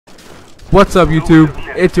What's up, YouTube?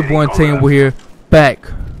 It's your boy Table here, back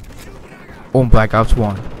on Black Ops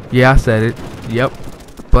 1. Yeah, I said it. Yep,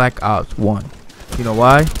 Black Ops 1. You know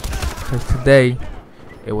why? Because today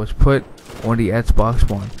it was put on the Xbox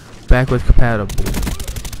One, backwards compatible,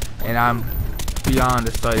 and I'm beyond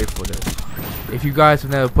excited for this. If you guys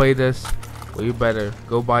have never played this, well, you better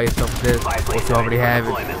go buy yourself this. If you already have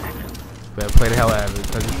it, better play the hell out of it,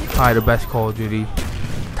 because it's probably the best Call of Duty.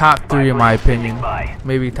 Top 3 in my opinion,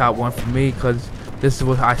 maybe top 1 for me, because this is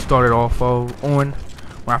what I started off on when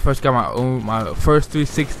I first got my first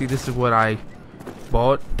 360. This is what I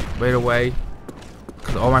bought right away,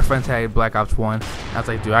 because all my friends had Black Ops 1. I was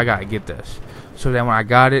like, dude, I gotta get this. So then when I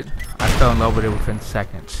got it, I fell in love with it within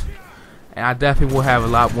seconds. And I definitely will have a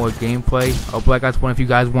lot more gameplay of Black Ops 1 if you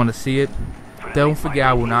guys want to see it. Don't forget,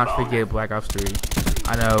 I will not forget Black Ops 3.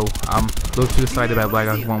 I know I'm a little too excited about Black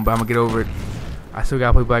Ops 1, but I'm gonna get over it. I still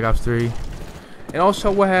gotta play Black Ops 3. And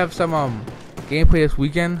also we'll have some gameplay this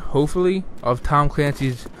weekend, hopefully, of Tom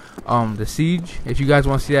Clancy's The Siege. If you guys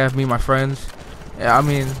want to see that with me and my friends. Yeah, I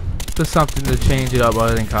mean, just something to change it up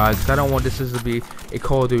other than COD, because I don't want this to be a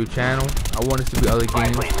Call of Duty channel. I want this to be other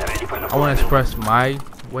games. I want to express my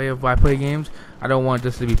way of why I play games. I don't want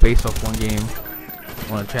this to be based off one game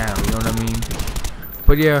on a channel, you know what I mean?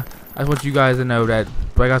 But yeah, I just want you guys to know that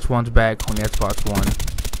Black Ops 1's back on the Xbox One.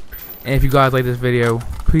 And if you guys like this video,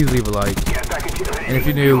 please leave a like. And if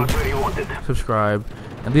you're new, subscribe.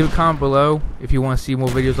 And leave a comment below if you want to see more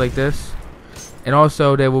videos like this. And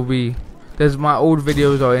also, there's my old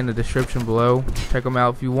videos are in the description below. Check them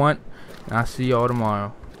out if you want. And I'll see y'all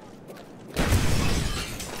tomorrow.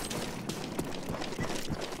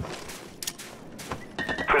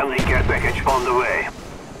 Friendly care package on the way.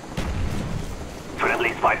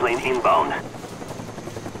 Friendly spy plane inbound.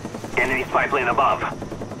 Enemy spy plane above.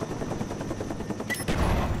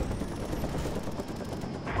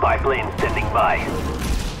 Spy plane standing by.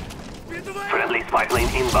 Friendly spy plane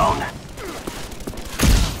inbound.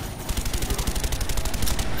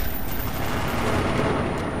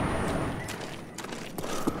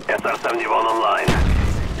 SR-71 online.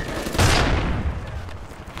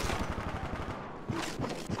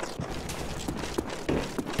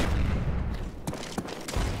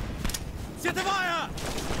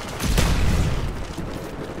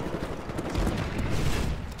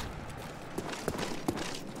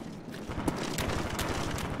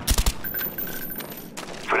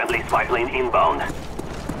 Friendly spy plane inbound.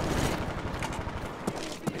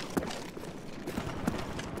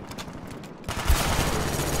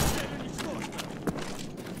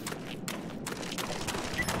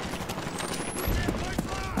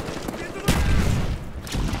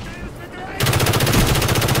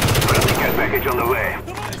 Friendly care package on the way.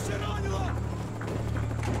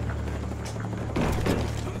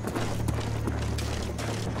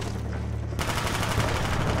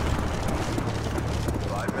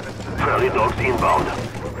 Friendly dogs inbound.